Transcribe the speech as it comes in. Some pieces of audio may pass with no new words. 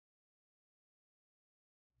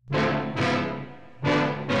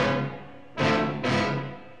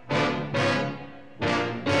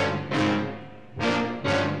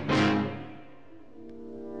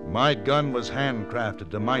My gun was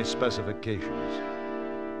handcrafted to my specifications.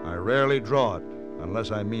 I rarely draw it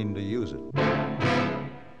unless I mean to use it.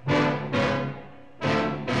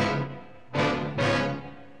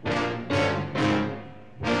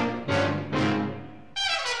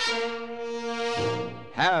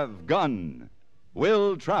 Have gun.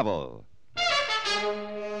 Will travel.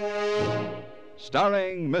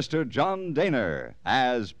 Starring Mr. John Dehner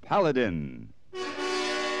as Paladin.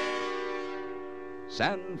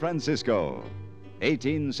 San Francisco,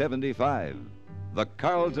 1875. The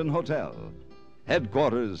Carlton Hotel,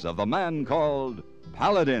 headquarters of the man called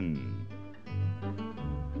Paladin.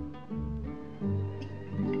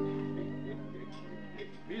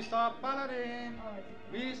 Mr. Paladin!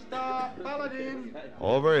 Mr. Paladin!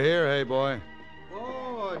 Over here, hey boy.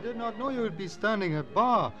 Oh, I did not know you would be standing at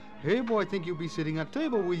bar. Hey boy, I think you'll be sitting at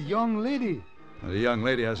table with young lady. The young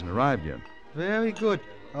lady hasn't arrived yet. Very good.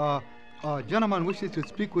 Gentleman wishes to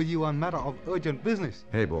speak with you on matter of urgent business.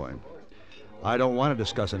 Hey boy, I don't want to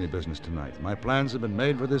discuss any business tonight. My plans have been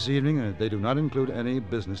made for this evening, and they do not include any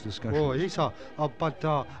business discussion. Oh, yes, sir.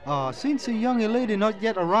 But since the young lady not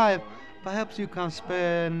yet arrived, perhaps you can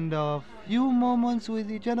spend a few moments with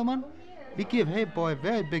the gentleman? He give hey boy a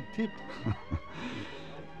very big tip.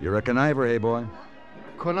 You're a conniver, hey boy.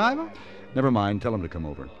 Conniver? Never mind. Tell him to come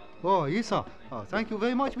over. Oh, yes, sir. Thank you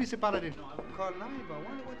very much, Mr. Paladin. Conniver. I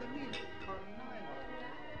wonder what that means.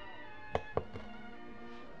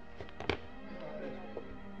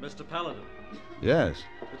 Mr. Paladin. Yes.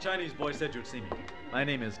 The Chinese boy said you'd see me. My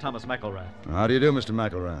name is Thomas McElrath. How do you do, Mr.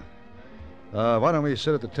 McElrath? Why don't we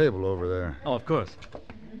sit at the table over there? Oh, of course.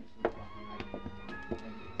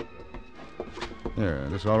 Here,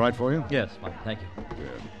 this all right for you? Yes, fine, thank you.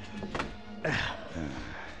 Good.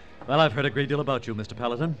 Well, I've heard a great deal about you, Mr.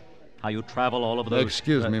 Paladin. How you travel all over the...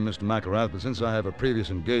 Excuse me, Mr. McElrath, but since I have a previous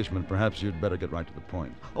engagement, perhaps you'd better get right to the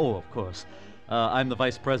point. Oh, of course. I'm the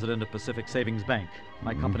vice president of Pacific Savings Bank.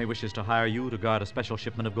 My company wishes to hire you to guard a special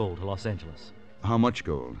shipment of gold to Los Angeles. How much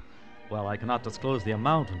gold? Well, I cannot disclose the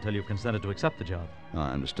amount until you've consented to accept the job.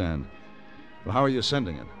 I understand. Well, how are you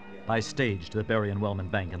sending it? By stage to the Berry and Wellman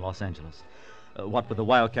Bank in Los Angeles. What with the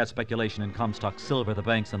wildcat speculation in Comstock silver, the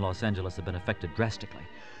banks in Los Angeles have been affected drastically.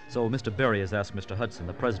 So Mr. Berry has asked Mr. Hudson,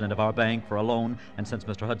 the president of our bank, for a loan, and since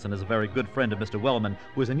Mr. Hudson is a very good friend of Mr. Wellman,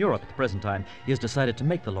 who is in Europe at the present time, he has decided to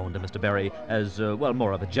make the loan to Mr. Berry as,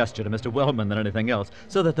 more of a gesture to Mr. Wellman than anything else,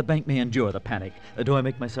 so that the bank may endure the panic. Do I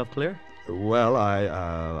make myself clear? Well,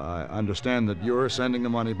 I understand that you're sending the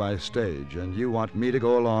money by stage, and you want me to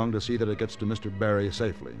go along to see that it gets to Mr. Berry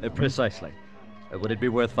safely. Precisely. Would it be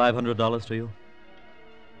worth $500 to you?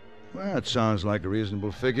 Well, that sounds like a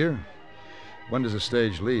reasonable figure. When does the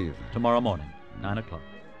stage leave? Tomorrow morning, 9 o'clock.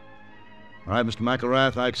 All right, Mr.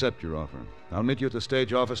 McElrath, I accept your offer. I'll meet you at the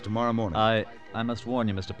stage office tomorrow morning. I must warn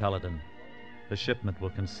you, Mr. Paladin. The shipment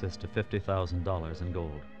will consist of $50,000 in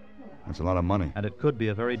gold. That's a lot of money. And it could be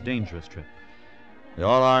a very dangerous trip. They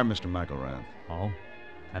all are, Mr. McElrath. Oh?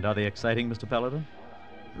 And are they exciting, Mr. Paladin?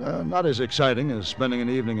 Not as exciting as spending an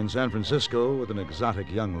evening in San Francisco with an exotic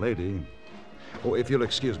young lady. Oh, if you'll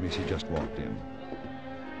excuse me, she just walked in.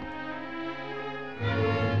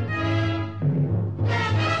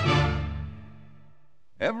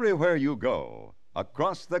 Everywhere you go,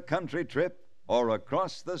 across the country trip or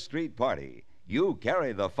across the street party, you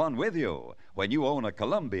carry the fun with you when you own a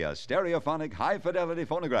Columbia stereophonic high-fidelity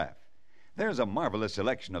phonograph. There's a marvelous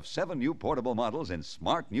selection of 7 new portable models in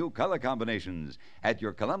smart new color combinations at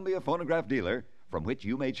your Columbia phonograph dealer, from which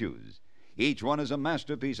you may choose. Each one is a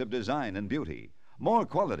masterpiece of design and beauty. More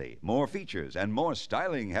quality, more features, and more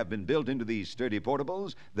styling have been built into these sturdy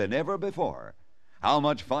portables than ever before. How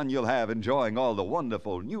much fun you'll have enjoying all the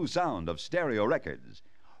wonderful new sound of stereo records.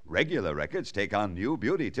 Regular records take on new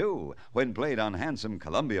beauty, too, when played on handsome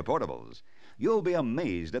Columbia portables. You'll be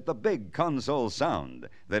amazed at the big console sound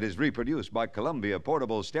that is reproduced by Columbia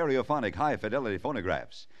portable stereophonic high-fidelity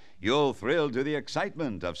phonographs. You'll thrill to the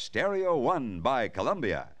excitement of Stereo One by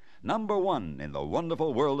Columbia, #1 in the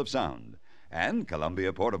wonderful world of sound. And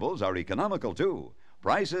Columbia portables are economical, too.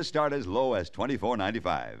 Prices start as low as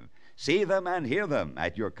 $24.95. See them and hear them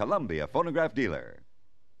at your Columbia phonograph dealer.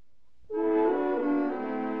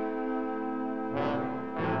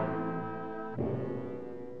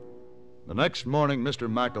 The next morning, Mr.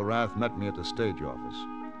 McElrath met me at the stage office.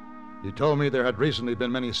 He told me there had recently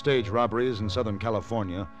been many stage robberies in Southern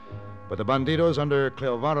California by the bandidos under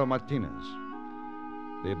Cleovaro Martinez.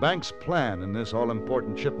 The bank's plan in this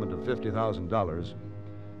all-important shipment of $50,000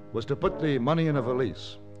 was to put the money in a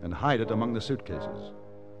valise and hide it among the suitcases.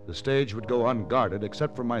 The stage would go unguarded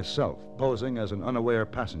except for myself, posing as an unaware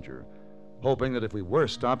passenger, hoping that if we were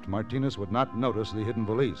stopped, Martinez would not notice the hidden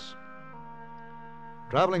valise.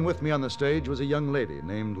 Traveling with me on the stage was a young lady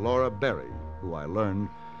named Laura Berry, who I learned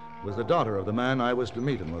was the daughter of the man I was to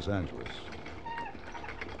meet in Los Angeles.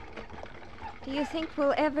 Do you think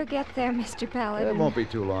we'll ever get there, Mr. Paladin? It won't be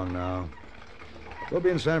too long now. We'll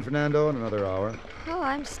be in San Fernando in another hour. Oh,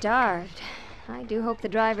 I'm starved. I do hope the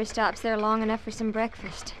driver stops there long enough for some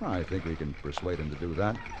breakfast. I think we can persuade him to do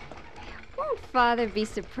that. Won't Father be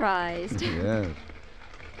surprised? Yes.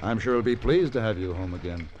 I'm sure he'll be pleased to have you home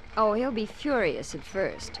again. Oh, he'll be furious at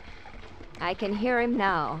first. I can hear him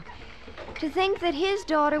now. To think that his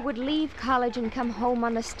daughter would leave college and come home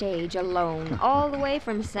on the stage alone, all the way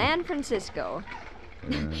from San Francisco.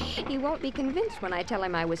 He won't be convinced when I tell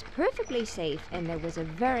him I was perfectly safe and there was a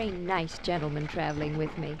very nice gentleman traveling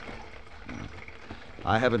with me.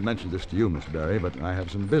 I haven't mentioned this to you, Miss Berry, but I have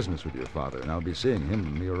some business with your father, and I'll be seeing him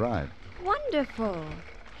when we arrive. Wonderful.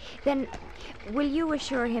 Then, will you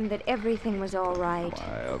assure him that everything was all right?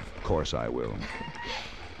 Why, of course I will.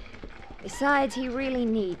 Besides, he really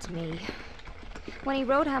needs me. When he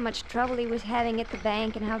wrote how much trouble he was having at the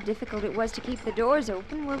bank and how difficult it was to keep the doors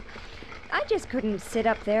open, well, I just couldn't sit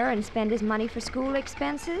up there and spend his money for school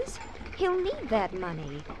expenses. He'll need that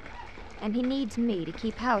money. And he needs me to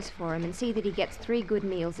keep house for him and see that he gets 3 good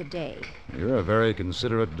meals a day. You're a very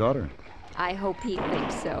considerate daughter. I hope he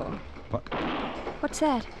thinks so. What? What's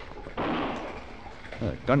that?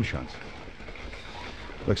 Gunshots.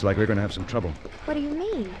 Looks like we're going to have some trouble. What do you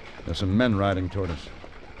mean? There's some men riding toward us.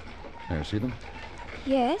 There, see them?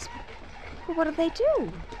 Yes. Well, what do they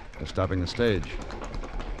do? They're stopping the stage.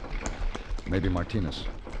 Maybe Martinez.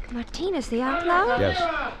 Martinez, the outlaw? Yes.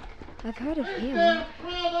 I've heard of him.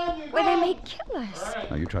 Well, they may kill us.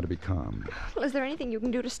 Now, you try to be calm. Well, is there anything you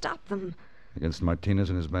can do to stop them? Against Martinez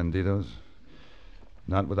and his banditos?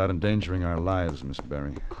 Not without endangering our lives, Miss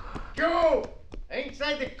Berry. You!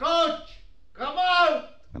 Inside the coach! Come out!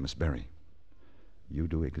 Now, Miss Berry, you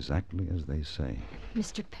do exactly as they say.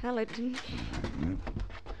 Mr. Paladin.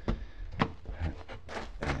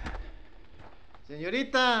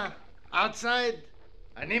 Señorita, outside.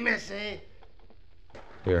 Anímese.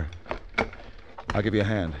 Here. I'll give you a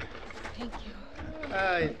hand. Thank you.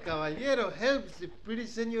 El caballero helps the pretty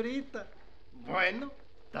señorita. Bueno,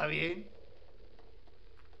 está bien.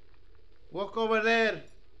 Walk over there.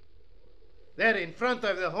 There, in front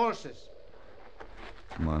of the horses.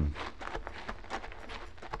 Come on.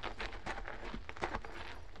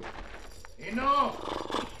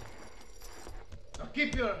 Enough! Now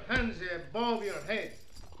keep your hands above your head.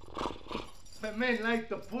 The men like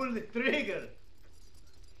to pull the trigger.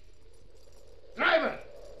 Driver!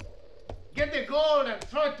 Get the gold and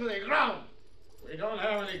throw it to the ground. We don't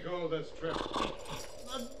have any gold this trip.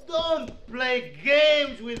 Now don't play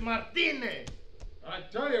games with Martinez. I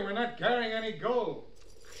tell you, we're not carrying any gold.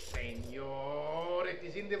 Senor, it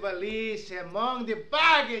is in the valise among the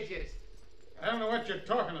baggages. I don't know what you're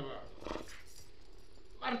talking about.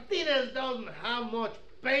 Martinez doesn't have much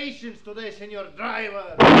patience today, Senor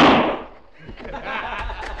Driver.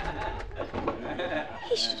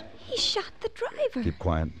 He shot the driver. Keep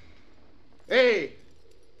quiet. Hey,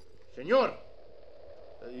 Senor,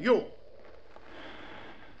 you.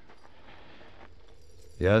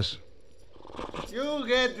 Yes? You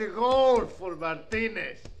get the gold for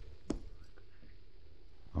Martinez.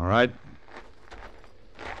 All right.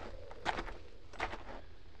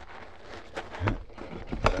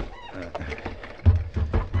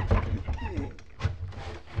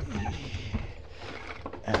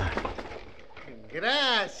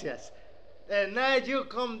 Gracias. And now you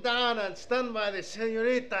come down and stand by the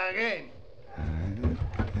señorita again.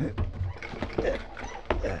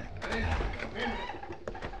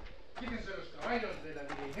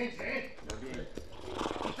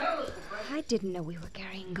 I didn't know we were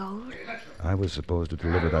carrying gold. I was supposed to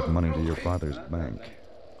deliver that money to your father's bank.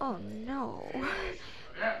 Oh, no.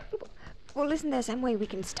 Well, isn't there some way we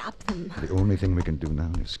can stop them? The only thing we can do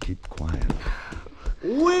now is keep quiet.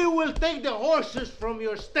 We will take the horses from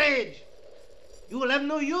your stage. You will have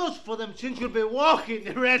no use for them since you'll be walking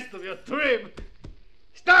the rest of your trip.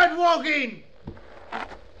 Start walking!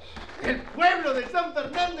 El pueblo de San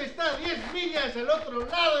Fernando está 10 millas al otro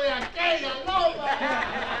lado de aquella loma.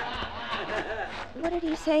 What did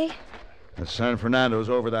he say? The San Fernando's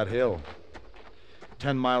over that hill.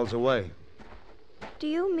 10 miles away. Do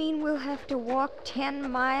you mean we'll have to walk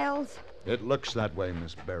 10 miles? It looks that way,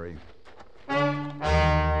 Miss Berry.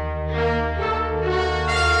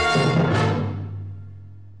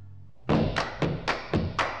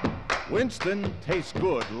 Winston tastes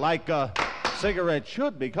good, like a cigarette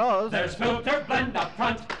should, because there's filter blend up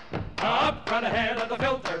front ahead of the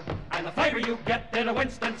filter, And the flavor you get in a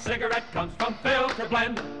Winston cigarette comes from Filter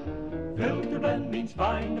Blend. Filter Blend means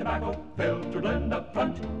fine tobacco, Filter Blend up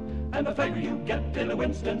front. And the flavor you get in a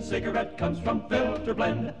Winston cigarette comes from Filter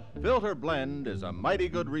Blend. Filter Blend is a mighty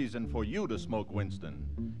good reason for you to smoke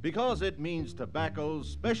Winston, because it means tobacco's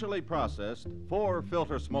specially processed for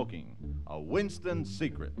filter smoking, a Winston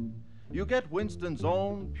secret. You get Winston's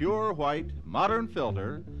own pure white, modern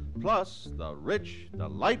filter, plus the rich,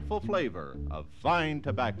 delightful flavor of fine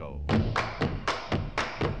tobacco.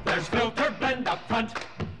 There's Filter Blend up front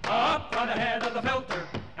ahead of the filter.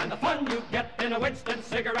 And the fun you get in a Winston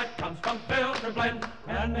cigarette comes from Filter Blend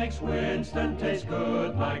and makes Winston taste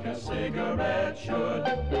good like a cigarette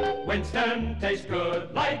should. Winston tastes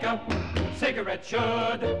good like a cigarette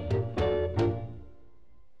should.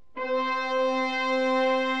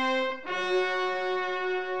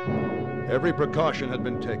 Every precaution had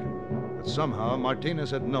been taken, but somehow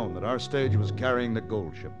Martinez had known that our stage was carrying the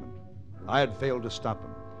gold shipment. I had failed to stop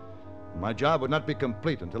him. My job would not be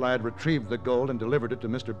complete until I had retrieved the gold and delivered it to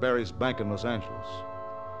Mr. Berry's bank in Los Angeles.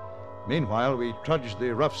 Meanwhile, we trudged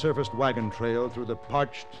the rough-surfaced wagon trail through the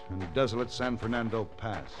parched and desolate San Fernando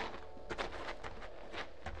Pass.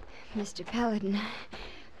 Mr. Paladin,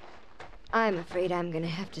 I'm afraid I'm going to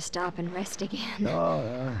have to stop and rest again.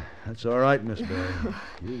 No, that's all right, Miss Berry.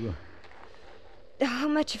 You How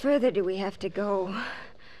much further do we have to go?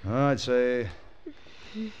 I'd say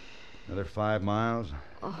another 5 miles.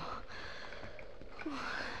 Oh.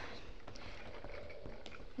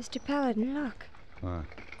 Mr. Paladin, look. What?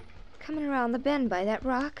 Coming around the bend by that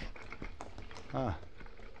rock. Ah.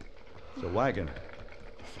 It's a wagon.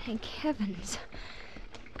 Thank heavens.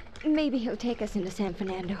 Maybe he'll take us into San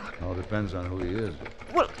Fernando. All depends on who he is.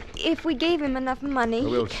 Well, if we gave him enough money...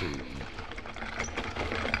 We'll see.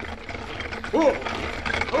 Whoa!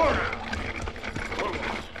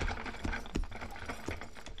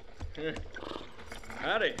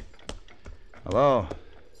 Howdy. Hello.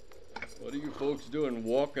 What are you folks doing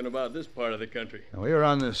walking about this part of the country? Now, we were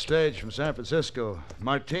on the stage from San Francisco.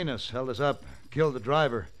 Martinez held us up, killed the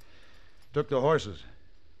driver, took the horses.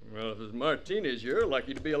 Well, if it's Martinez, you're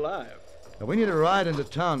lucky to be alive. Now, we need a ride into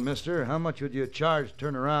town, mister. How much would you charge to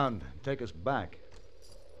turn around and take us back?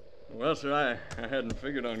 Well, sir, I hadn't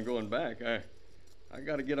figured on going back. I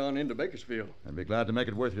got to get on into Bakersfield. I'd be glad to make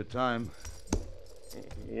it worth your time.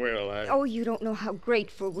 Well, Oh, you don't know how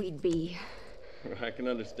grateful we'd be. I can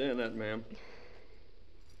understand that, ma'am.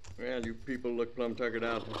 Well, you people look plumb tuckered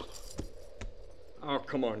out. Oh,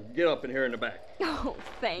 come on. Get up in here in the back. Oh,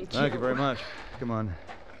 thank you. Thank you very much. Come on.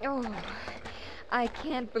 Oh, I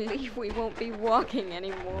can't believe we won't be walking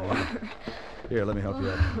anymore. Here, let me help you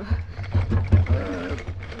out.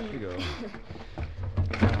 Here you go.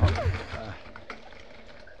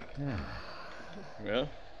 Yeah. Well,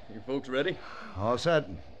 you folks ready? All set.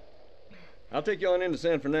 I'll take you on into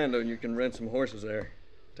San Fernando and you can rent some horses there.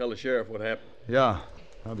 Tell the sheriff what happened. Yeah,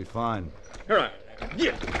 that'll be fine. All right.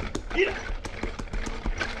 Get.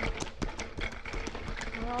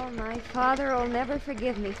 Oh, my father will never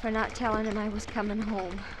forgive me for not telling him I was coming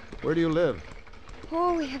home. Where do you live?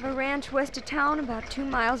 Oh, we have a ranch west of town about 2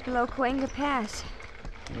 miles below Cahuenga Pass.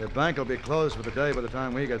 The bank will be closed for the day by the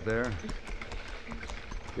time we get there.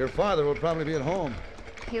 Your father will probably be at home.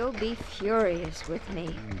 He'll be furious with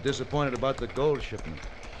me. Disappointed about the gold shipment.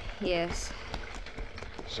 Yes.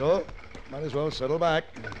 So, might as well settle back.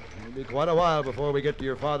 It'll be quite a while before we get to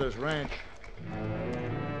your father's ranch.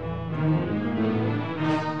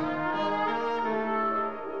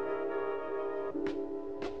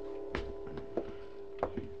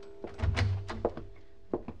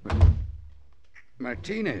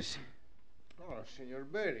 Martinez. Oh, Senor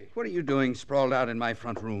Berry. What are you doing sprawled out in my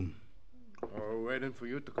front room? Oh, waiting for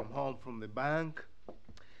you to come home from the bank.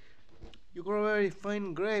 You grow very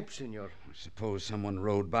fine grapes, senor. Suppose someone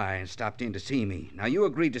rode by and stopped in to see me. Now, you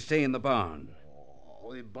agreed to stay in the barn.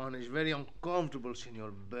 Oh, the barn is very uncomfortable,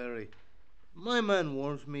 Senor Berry. My man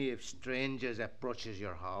warns me if strangers approaches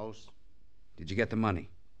your house. Did you get the money?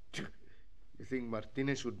 You think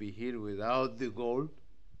Martinez would be here without the gold?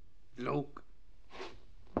 Look.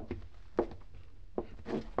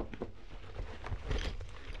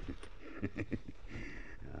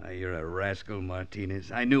 You're a rascal,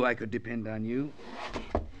 Martinez. I knew I could depend on you.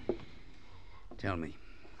 Tell me,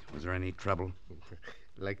 was there any trouble?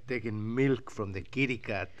 Like taking milk from the kitty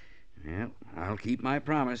cat. Well, I'll keep my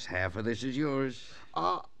promise. Half of this is yours.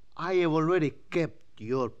 I have already kept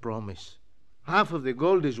your promise. Half of the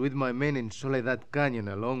gold is with my men in Soledad Canyon,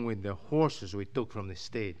 along with the horses we took from the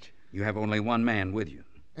stage. You have only one man with you.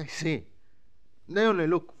 I see. They only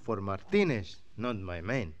look for Martinez, not my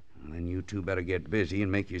men. Well, then you two better get busy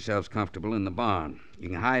and make yourselves comfortable in the barn. You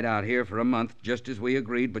can hide out here for a month, just as we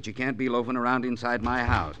agreed, but you can't be loafing around inside my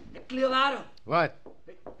house. Cleovado. What?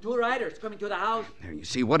 2 riders coming to the house. There, you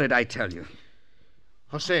see, what did I tell you?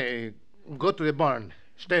 Jose, go to the barn.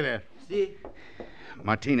 Stay there. See?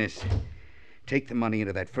 Martinez, take the money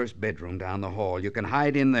into that first bedroom down the hall. You can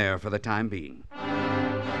hide in there for the time being.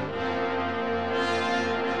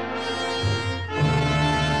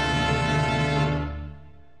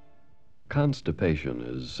 Constipation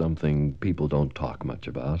is something people don't talk much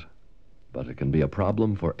about, but it can be a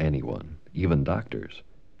problem for anyone, even doctors.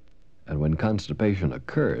 And when constipation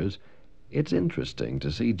occurs, it's interesting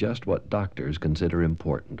to see just what doctors consider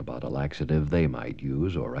important about a laxative they might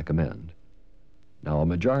use or recommend. Now, a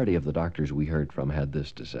majority of the doctors we heard from had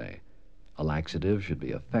this to say: a laxative should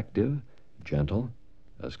be effective, gentle,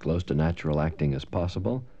 as close to natural acting as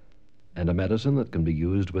possible, and a medicine that can be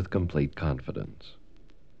used with complete confidence.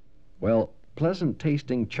 Well,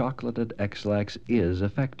 pleasant-tasting chocolated X-Lax is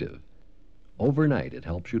effective. Overnight, it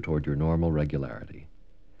helps you toward your normal regularity.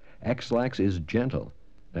 X-Lax is gentle.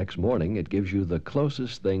 Next morning, it gives you the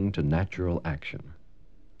closest thing to natural action.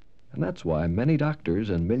 And that's why many doctors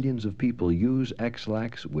and millions of people use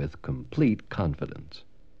X-Lax with complete confidence.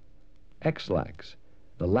 X-Lax,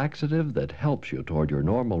 the laxative that helps you toward your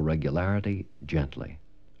normal regularity gently,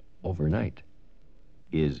 overnight.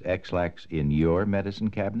 Is X-Lax in your medicine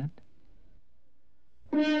cabinet?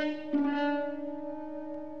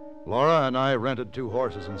 Laura and I rented 2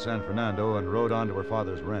 horses in San Fernando and rode on to her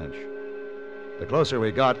father's ranch. The closer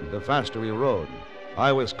we got, the faster we rode.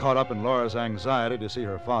 I was caught up in Laura's anxiety to see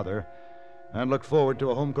her father and looked forward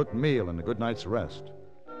to a home-cooked meal and a good night's rest.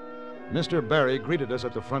 Mr. Berry greeted us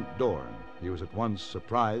at the front door. He was at once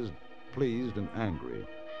surprised, pleased, and angry.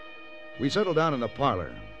 We settled down in the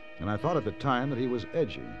parlor, and I thought at the time that he was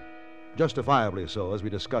edgy. Justifiably so, as we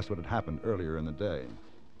discussed what had happened earlier in the day.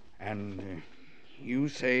 And you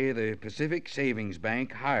say the Pacific Savings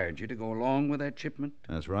Bank hired you to go along with that shipment?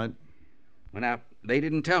 That's right. Well, now, they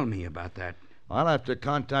didn't tell me about that. I'll have to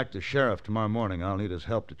contact the sheriff tomorrow morning. I'll need his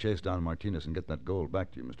help to chase down Martinez and get that gold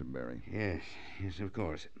back to you, Mr. Berry. Yes, of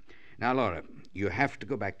course. Now, Laura, you have to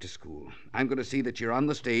go back to school. I'm going to see that you're on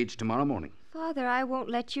the stage tomorrow morning. Father, I won't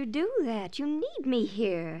let you do that. You need me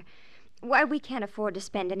here. Why, we can't afford to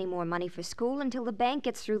spend any more money for school until the bank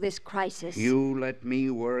gets through this crisis. You let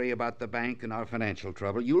me worry about the bank and our financial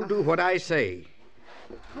trouble. You'll do what I say.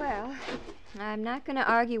 Well, I'm not going to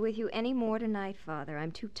argue with you any more tonight, Father.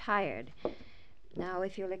 I'm too tired. Now,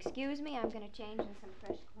 if you'll excuse me, I'm going to change in some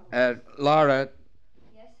fresh clothes. Laura.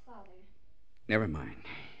 Yes, Father. Never mind.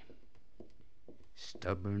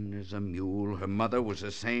 Stubborn as a mule. Her mother was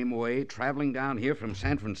the same way, traveling down here from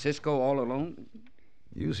San Francisco all alone.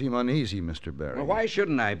 You seem uneasy, Mr. Berry. Well, why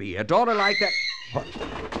shouldn't I be? A daughter like that... What?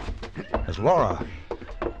 That's Laura.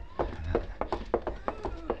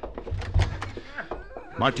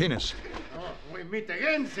 Martinez. We meet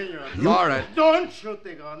again, senor. Laura. Don't shoot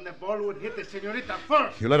the gun. The ball would hit the senorita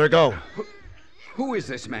first. You let her go. Who is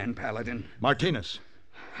this man, Paladin? Martinez.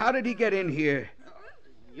 How did he get in here?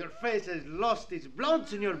 Your face has lost its blood,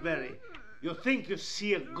 Senor Berry. You think you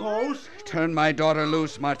see a ghost? Turn my daughter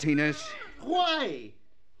loose, Martinez. Why?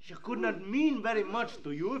 She could not mean very much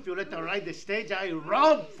to you if you let her ride the stage I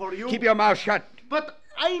robbed for you. Keep your mouth shut. But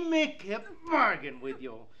I make a bargain with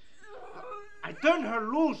you. I turn her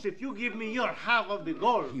loose if you give me your half of the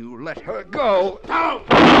gold. You let her go. Now!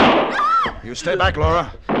 You stay back,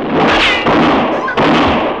 Laura.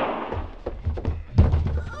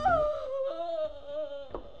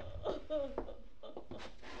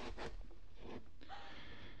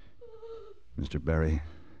 Mr. Berry.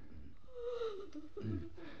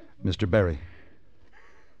 Mr. Berry.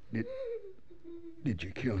 Did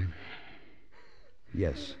you kill him?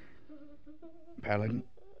 Yes. Paladin,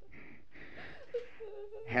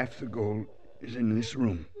 half the gold is in this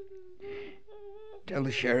room. Tell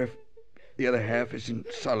the sheriff the other half is in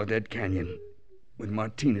Soledad Canyon with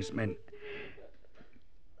Martinez men.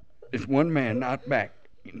 There's one man out back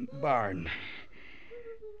in the barn.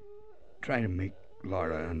 Try to make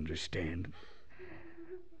Laura understand.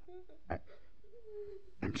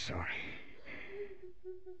 I'm sorry.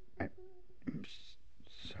 I'm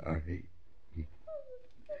sorry.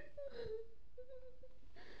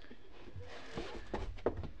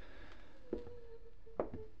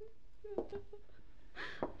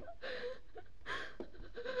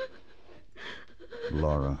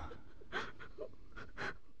 Laura.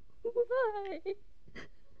 Why?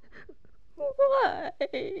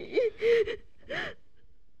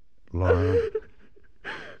 Laura.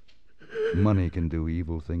 Money can do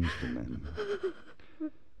evil things to men.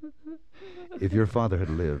 If your father had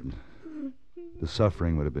lived, the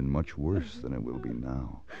suffering would have been much worse than it will be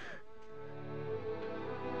now.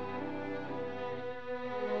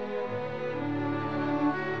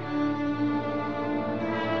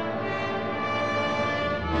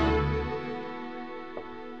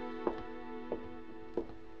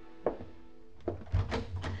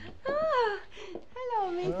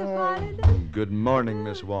 Mr. Paladin. Good morning,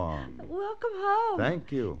 Miss Wong. Welcome home.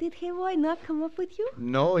 Thank you. Did Hayboy not come up with you?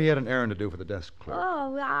 No, he had an errand to do for the desk clerk.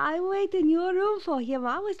 Oh, I waited in your room for him.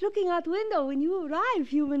 I was looking out window when you arrived a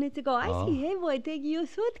few minutes ago. I see Hayboy taking your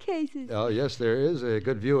suitcases. Oh, yes, there is a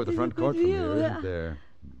good view of the front court from here, isn't there?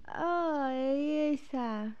 Oh, yes,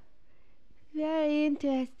 sir. Very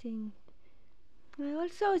interesting. I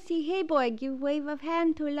also see Hayboy give wave of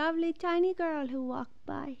hand to a lovely tiny girl who walked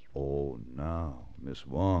by. Oh, now, Miss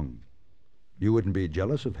Wong, you wouldn't be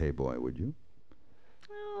jealous of Hayboy, would you?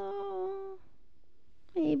 Oh,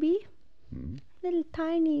 maybe. Little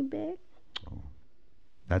tiny bit. Oh,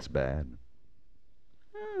 that's bad.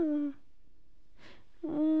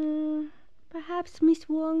 Perhaps Miss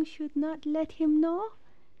Wong should not let him know?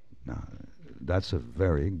 Now, that's a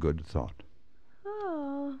very good thought.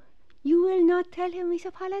 Oh, you will not tell him,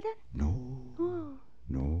 Mr. Paladin? No. Oh.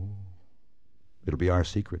 No. It'll be our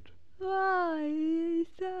secret. Oh, yes,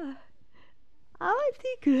 sir. Our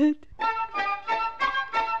secret.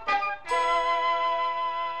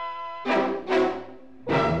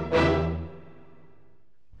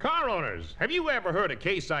 Car owners, have you ever heard of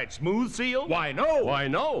K-Site Smooth Seal? Why, no. Why,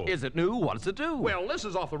 no. Is it new? What does it do? Well, this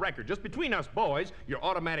is off the record. Just between us boys, your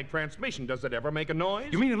automatic transmission, does it ever make a noise?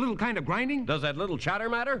 You mean a little kind of grinding? Does that little chatter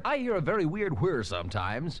matter? I hear a very weird whir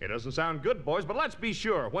sometimes. It doesn't sound good, boys, but let's be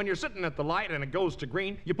sure. When you're sitting at the light and it goes to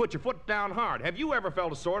green, you put your foot down hard. Have you ever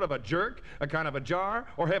felt a sort of a jerk, a kind of a jar,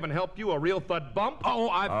 or heaven help you, a real thud bump? Oh,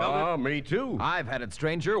 I've felt it. Me too. I've had it,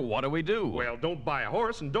 stranger. What do we do? Well, don't buy a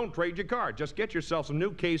horse and don't trade your car. Just get yourself some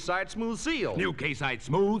new K-Site Smooth Seal. New K-Site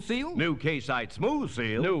Smooth Seal? New K-Site Smooth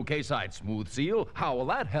Seal. New K-Site Smooth Seal? How will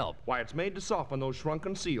that help? Why, it's made to soften those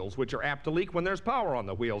shrunken seals, which are apt to leak when there's power on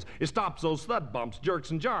the wheels. It stops those thud bumps,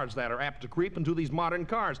 jerks, and jars that are apt to creep into these modern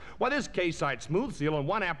cars. Why, this K-Site Smooth Seal in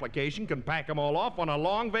one application can pack them all off on a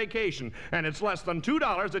long vacation, and it's less than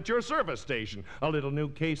 $2 at your service station. A little new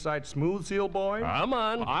K-Site Smooth Seal, boy? Come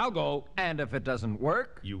on. I'll go. And if it doesn't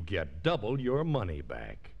work? You get double your money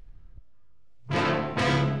back.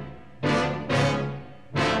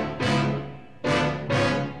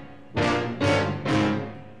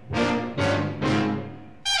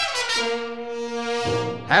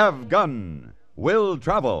 Have Gun, Will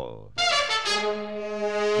Travel.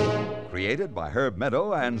 Created by Herb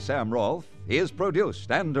Meadow and Sam Rolfe, is produced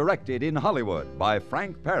and directed in Hollywood by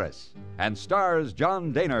Frank Paris and stars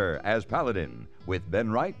John Dehner as Paladin, with Ben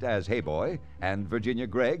Wright as Hayboy and Virginia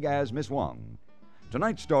Gregg as Miss Wong.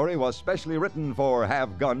 Tonight's story was specially written for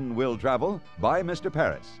Have Gun, Will Travel by Mr.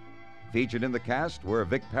 Paris. Featured in the cast were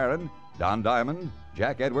Vic Perrin, Don Diamond,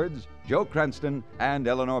 Jack Edwards, Joe Cranston, and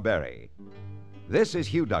Eleanore Berry. This is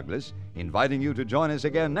Hugh Douglas, inviting you to join us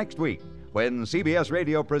again next week when CBS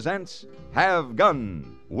Radio presents Have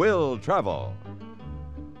Gun, Will Travel.